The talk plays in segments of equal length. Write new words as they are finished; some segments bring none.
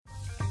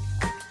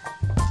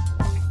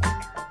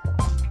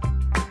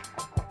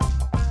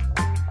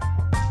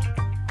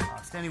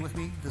Standing with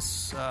me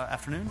this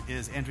afternoon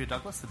is Andrea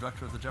Douglas, the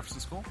director of the Jefferson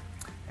School.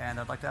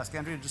 And I'd like to ask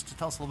Andrea just to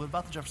tell us a little bit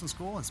about the Jefferson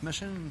School, its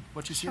mission, and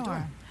what you see it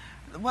doing.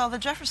 Well, the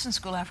Jefferson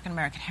School African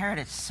American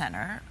Heritage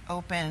Center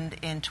opened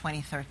in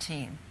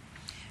 2013.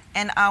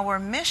 And our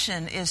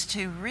mission is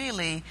to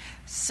really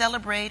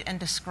celebrate and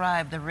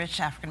describe the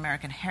rich African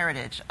American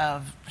heritage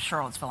of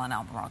Charlottesville and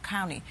Albemarle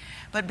County.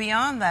 But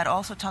beyond that,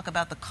 also talk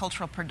about the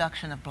cultural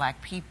production of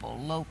black people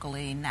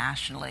locally,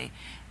 nationally,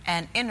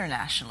 and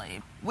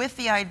internationally, with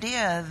the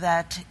idea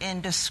that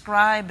in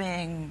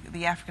describing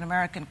the African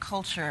American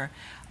culture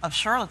of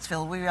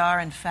Charlottesville, we are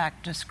in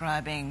fact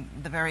describing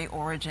the very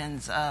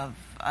origins of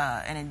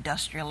an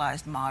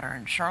industrialized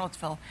modern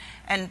Charlottesville,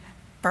 and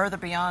further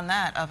beyond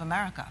that, of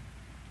America.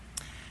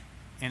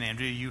 And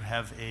Andrea, you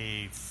have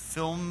a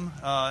film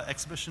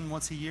exhibition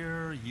once a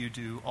year. You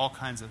do all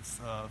kinds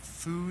of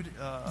food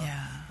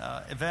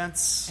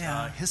events,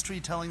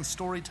 history-telling,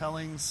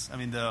 storytellings. I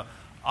mean, the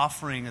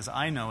offering, as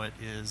I know it,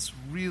 is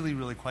really,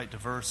 really quite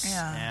diverse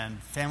and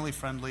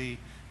family-friendly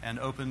and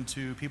open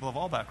to people of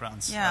all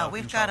backgrounds. Yeah,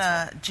 we've got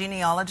a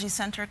genealogy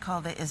center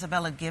called the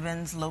Isabella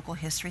Gibbons Local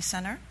History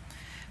Center.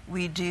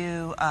 We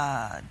do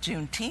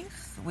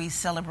Juneteenth. We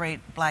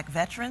celebrate black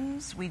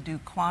veterans. We do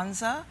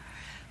Kwanzaa.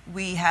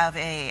 We have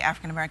a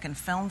African American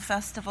Film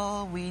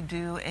Festival. We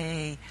do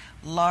a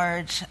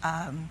large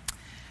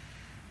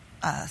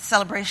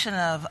celebration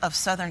of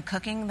Southern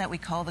cooking that we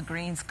call the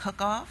Greens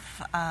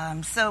Cook-Off.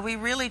 So we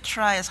really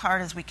try as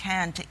hard as we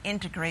can to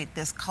integrate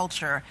this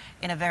culture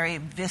in a very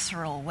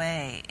visceral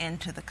way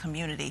into the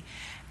community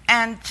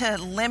and to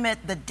limit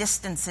the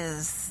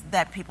distances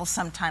that people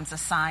sometimes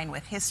assign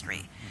with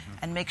history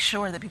and make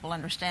sure that people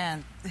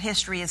understand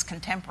history is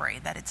contemporary,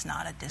 that it's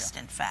not a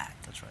distant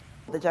fact. That's right.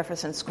 The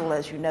Jefferson School,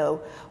 as you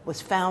know,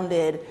 was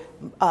founded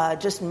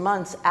just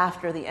months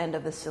after the end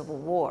of the Civil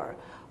War.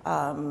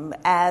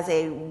 As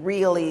a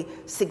really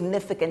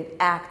significant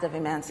act of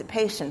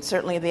emancipation.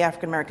 Certainly the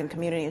African American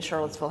community in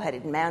Charlottesville had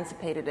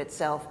emancipated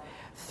itself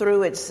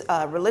through its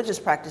religious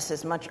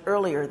practices much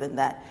earlier than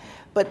that.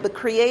 But the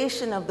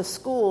creation of the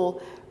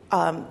school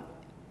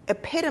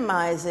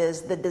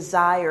epitomizes the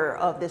desire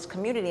of this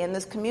community, and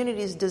this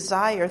community's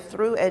desire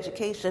through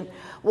education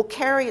will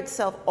carry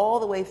itself all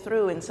the way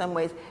through, in some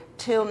ways,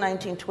 till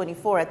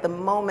 1924, at the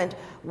moment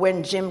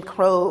when Jim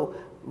Crow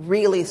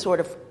really sort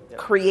of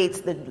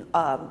creates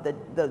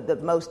the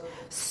most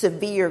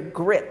severe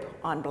grip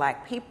on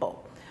black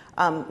people.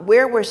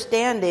 Where we're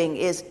standing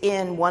is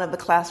in one of the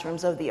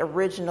classrooms of the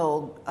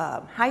original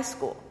high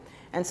school.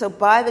 And so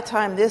by the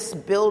time this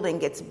building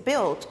gets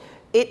built,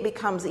 it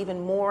becomes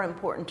even more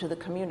important to the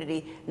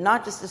community,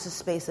 not just as a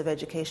space of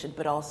education,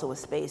 but also a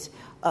space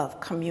of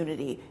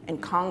community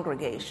and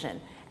congregation.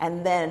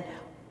 And then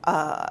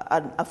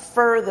a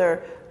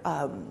further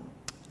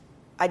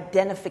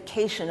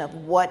identification of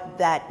what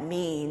that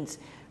means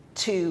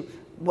to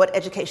what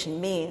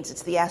education means.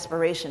 It's the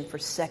aspiration for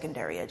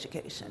secondary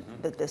education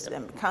that this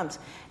then becomes.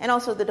 And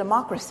also the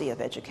democracy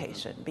of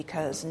education,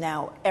 because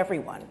now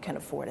everyone can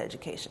afford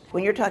education.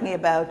 When you're talking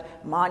about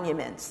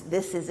monuments,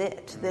 this is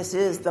it. This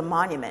is the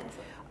monument.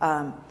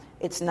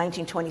 It's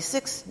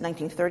 1926,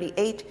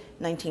 1938,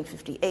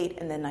 1958,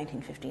 and then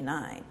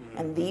 1959.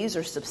 And these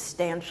are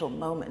substantial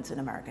moments in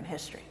American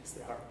history.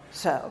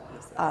 So,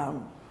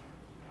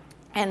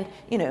 and,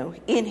 you know,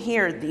 in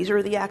here, these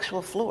are the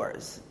actual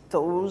floors.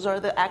 Those are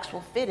the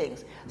actual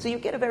fittings. So you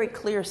get a very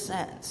clear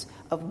sense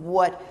of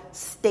what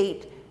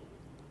state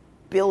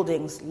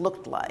buildings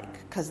looked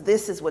like, because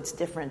this is what's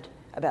different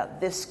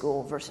about this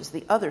school versus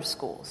the other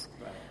schools.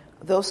 Right.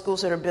 Those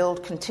schools that are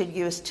built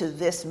contiguous to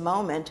this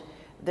moment,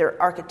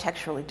 they're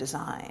architecturally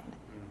designed.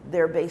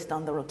 They're based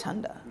on the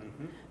rotunda.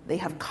 They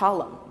have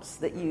columns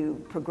that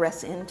you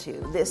progress into.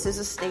 This is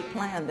a state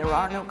plan. There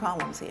are no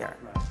columns here.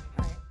 Right.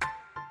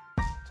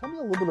 Tell me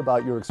a little bit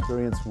about your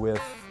experience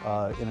with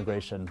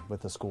integration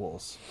with the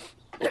schools.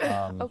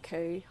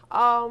 Okay.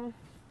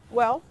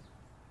 Well,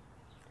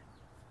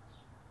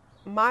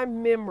 my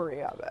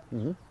memory of it.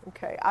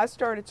 Okay. I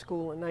started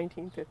school in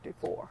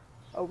 1954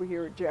 over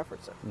here at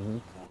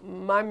Jefferson.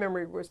 My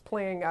memory was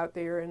playing out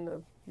there in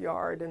the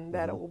yard and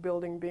that old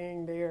building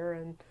being there.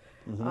 And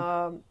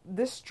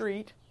this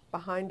street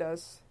behind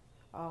us,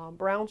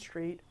 Brown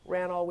Street,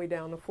 ran all the way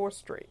down to 4th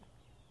Street.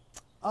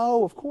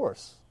 Oh, of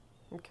course.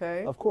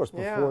 Okay. Of course,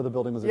 before the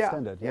building was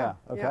extended. Yeah.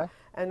 Okay. Yeah.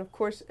 And of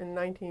course, in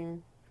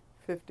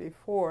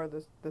 1954,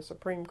 the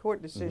Supreme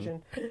Court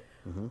decision,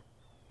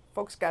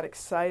 folks got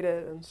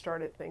excited and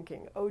started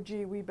thinking, oh,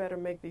 gee, we better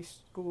make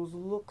these schools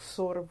look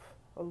sort of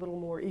a little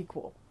more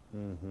equal.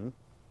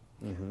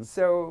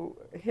 So,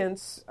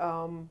 hence,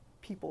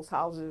 people's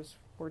houses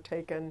were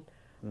taken.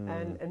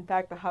 And in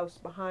fact, the house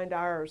behind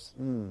ours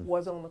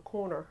was on the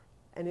corner,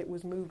 and it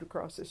was moved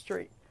across the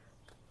street.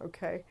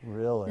 Okay.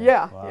 Really?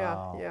 Yeah.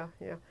 Wow.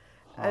 Yeah.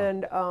 Huh.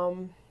 And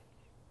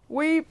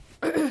we,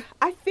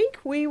 I think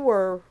we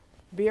were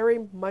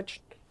very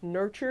much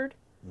nurtured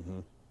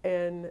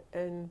and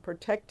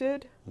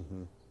protected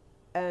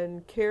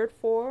and cared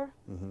for.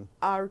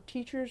 Our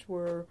teachers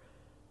were,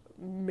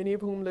 many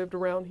of whom lived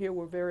around here,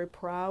 were very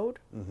proud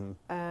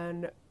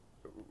and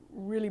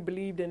really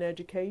believed in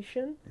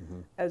education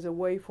as a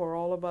way for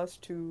all of us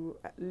to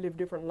live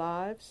different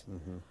lives.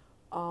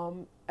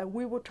 And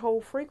we were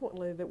told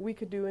frequently that we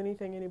could do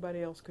anything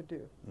anybody else could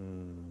do.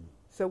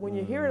 So when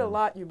you hear it a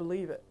lot, you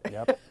believe it.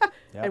 Yep.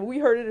 And we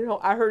heard it at home.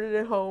 I heard it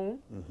at home.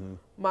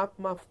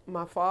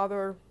 My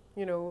father,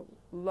 you know,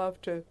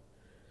 loved to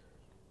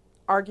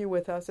argue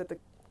with us at the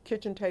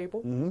kitchen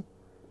table,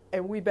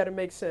 and we better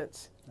make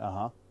sense.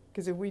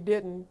 Because if we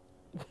didn't,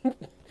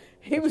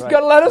 he was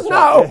going to let us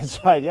know.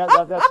 That's right. Yeah,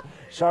 that's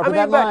sharpen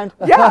that mind.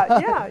 Yeah.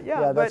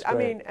 But great. I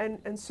mean,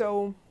 and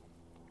so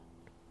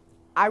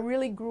I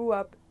really grew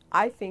up,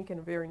 I think, in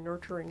a very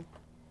nurturing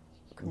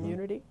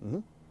community.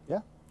 Yeah,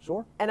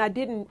 sure. And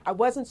I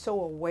wasn't so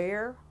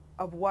aware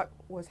of what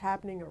was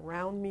happening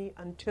around me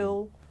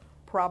until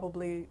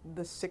probably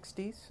the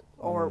 60s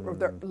or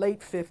the late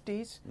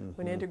 50s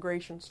when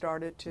integration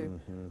started to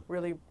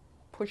really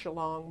push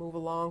along, move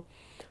along.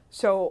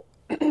 So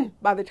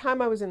by the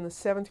time I was in the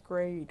 7th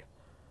grade,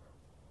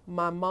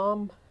 my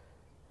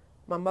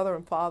mother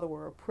and father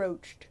were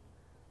approached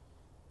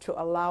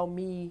to allow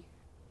me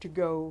to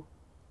go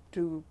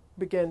to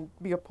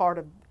be a part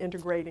of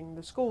integrating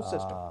the school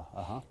system.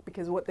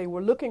 Because what they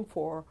were looking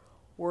for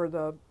were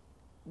the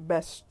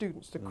best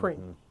students, the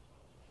cream.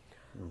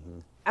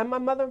 And my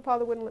mother and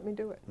father wouldn't let me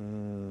do it.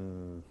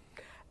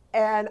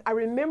 And I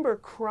remember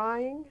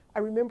crying. I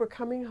remember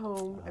coming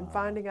home and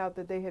finding out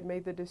that they had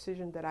made the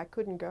decision that I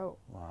couldn't go.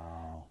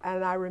 Wow.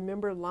 And I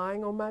remember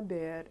lying on my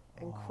bed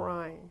and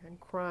crying and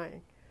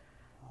crying.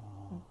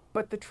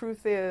 But the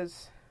truth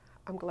is,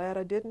 I'm glad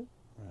I didn't.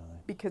 Really?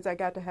 Because I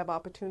got to have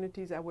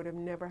opportunities I would have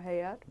never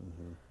had.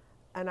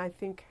 And I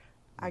think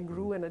I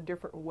grew in a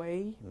different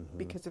way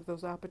because of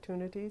those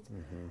opportunities.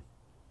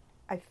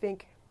 I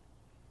think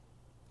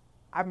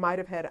I might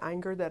have had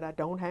anger that I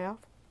don't have,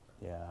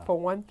 for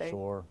one thing.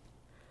 Sure.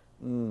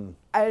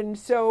 And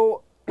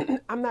so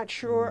I'm not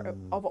sure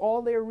of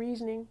all their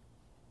reasoning,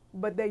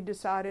 but they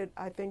decided,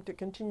 I think, to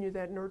continue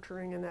that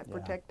nurturing and that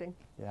protecting.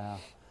 Yeah.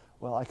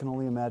 Well, I can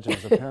only imagine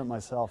as a parent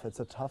myself,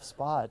 it's a tough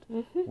spot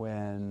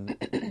when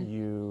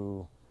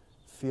you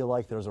feel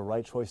like there's a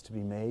right choice to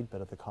be made,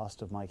 but at the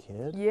cost of my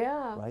kid.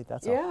 Yeah. Right?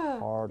 That's a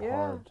hard.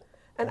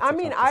 And I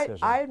mean,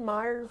 I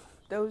admire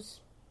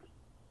those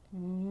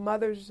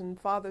mothers and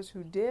fathers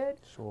who did.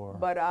 Sure.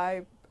 But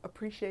I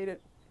appreciated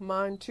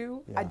mine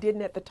too. I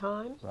didn't at the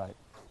time. Right.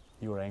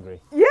 You were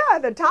angry. Yeah,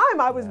 at the time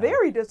I was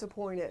very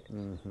disappointed.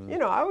 You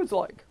know, I was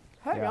like,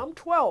 hey, I'm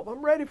 12.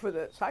 I'm ready for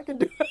this. I can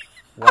do it.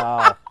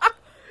 Wow.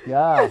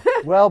 Yeah.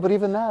 Well, but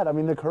even that, I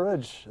mean, the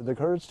courage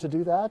to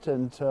do that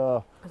and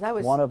to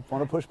want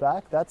to push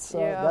back, that's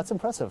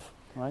impressive,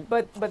 right?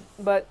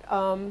 But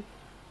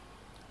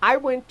I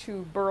went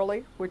to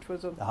Burley, which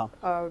was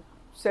a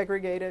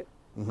segregated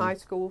high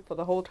school for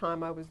the whole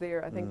time I was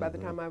there. I think by the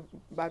time I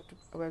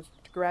was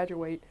to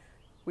graduate,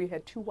 we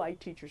had 2 white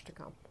teachers to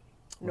come.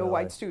 No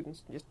white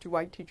students, just 2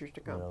 white teachers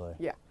to come. Really?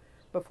 Yeah,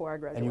 before I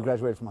graduated. And you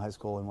graduated from high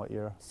school in what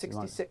year?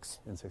 66.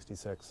 In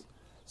 66.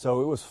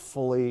 So it was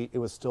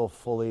still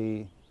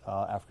fully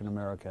African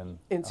American.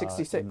 In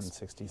 66. In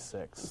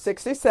 66.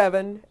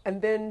 67,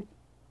 and then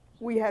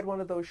we had one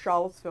of those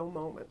Charlottesville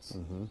moments,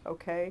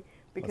 okay?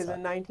 Because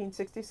in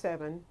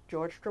 1967,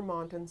 George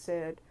Tremonton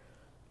said,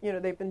 you know,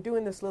 they've been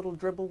doing this little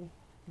dibble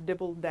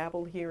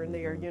dabble here and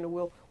there. You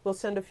know, we'll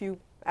send a few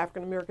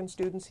African American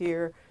students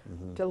here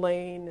to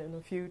Lane and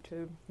a few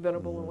to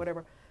Venable and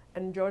whatever.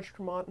 And George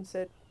Tremonton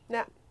said,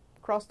 nah,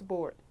 across the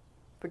board,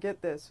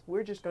 forget this.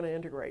 We're just going to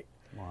integrate.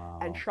 Wow.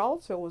 And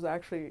Charlottesville was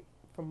actually,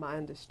 from my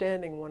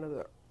understanding, one of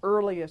the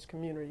earliest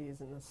communities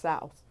in the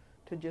South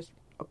to just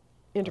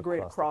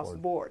integrate across the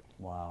board.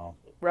 Wow.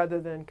 Rather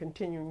than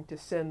continuing to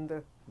send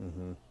the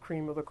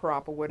cream of the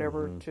crop or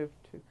whatever to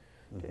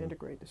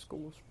integrate the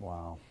schools.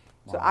 Wow.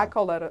 So I'll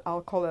call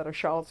that a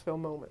Charlottesville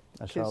moment.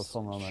 A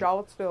Charlottesville moment.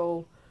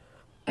 Charlottesville,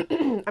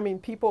 I mean,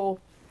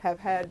 people have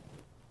had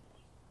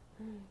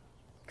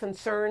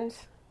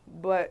concerns,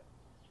 but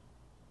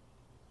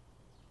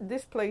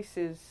this place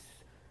is,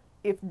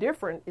 if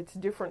different, it's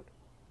different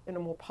in a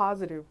more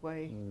positive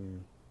way,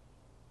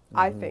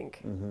 I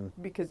think,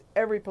 because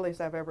every place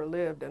I've ever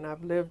lived, and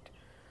I've lived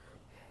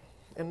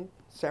in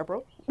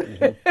several,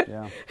 there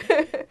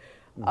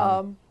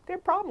are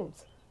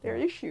problems, there are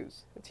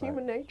issues. It's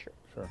human nature.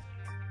 Sure.